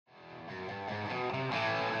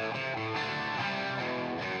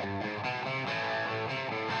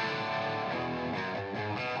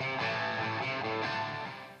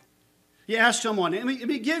You ask someone, let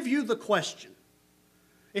me give you the question.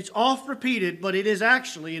 It's oft repeated, but it is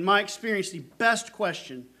actually, in my experience, the best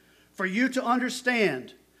question for you to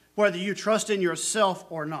understand whether you trust in yourself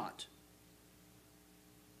or not.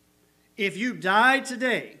 If you died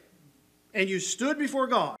today and you stood before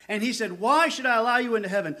God and He said, "Why should I allow you into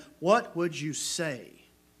heaven?" what would you say?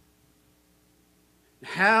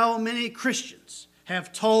 How many Christians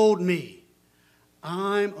have told me,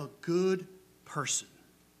 "I'm a good person"?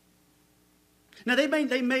 Now, they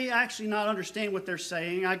may actually not understand what they're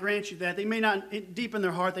saying. I grant you that. They may not, deep in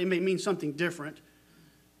their heart, they may mean something different.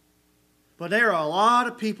 But there are a lot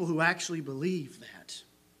of people who actually believe that.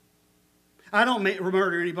 I don't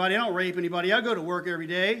murder anybody. I don't rape anybody. I go to work every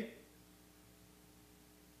day.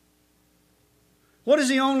 What is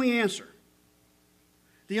the only answer?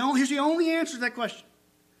 Here's the only answer to that question.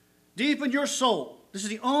 Deep in your soul, this is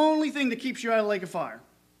the only thing that keeps you out of the lake of fire.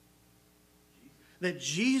 That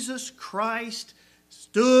Jesus Christ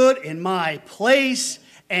stood in my place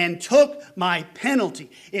and took my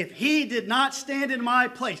penalty. If He did not stand in my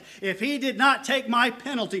place, if He did not take my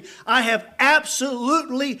penalty, I have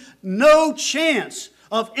absolutely no chance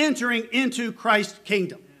of entering into Christ's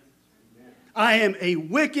kingdom. I am a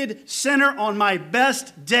wicked sinner on my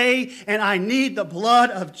best day, and I need the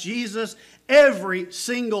blood of Jesus every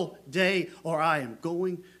single day, or I am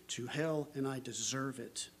going to hell, and I deserve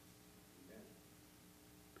it.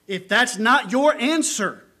 If that's not your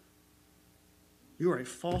answer, you are a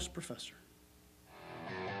false professor.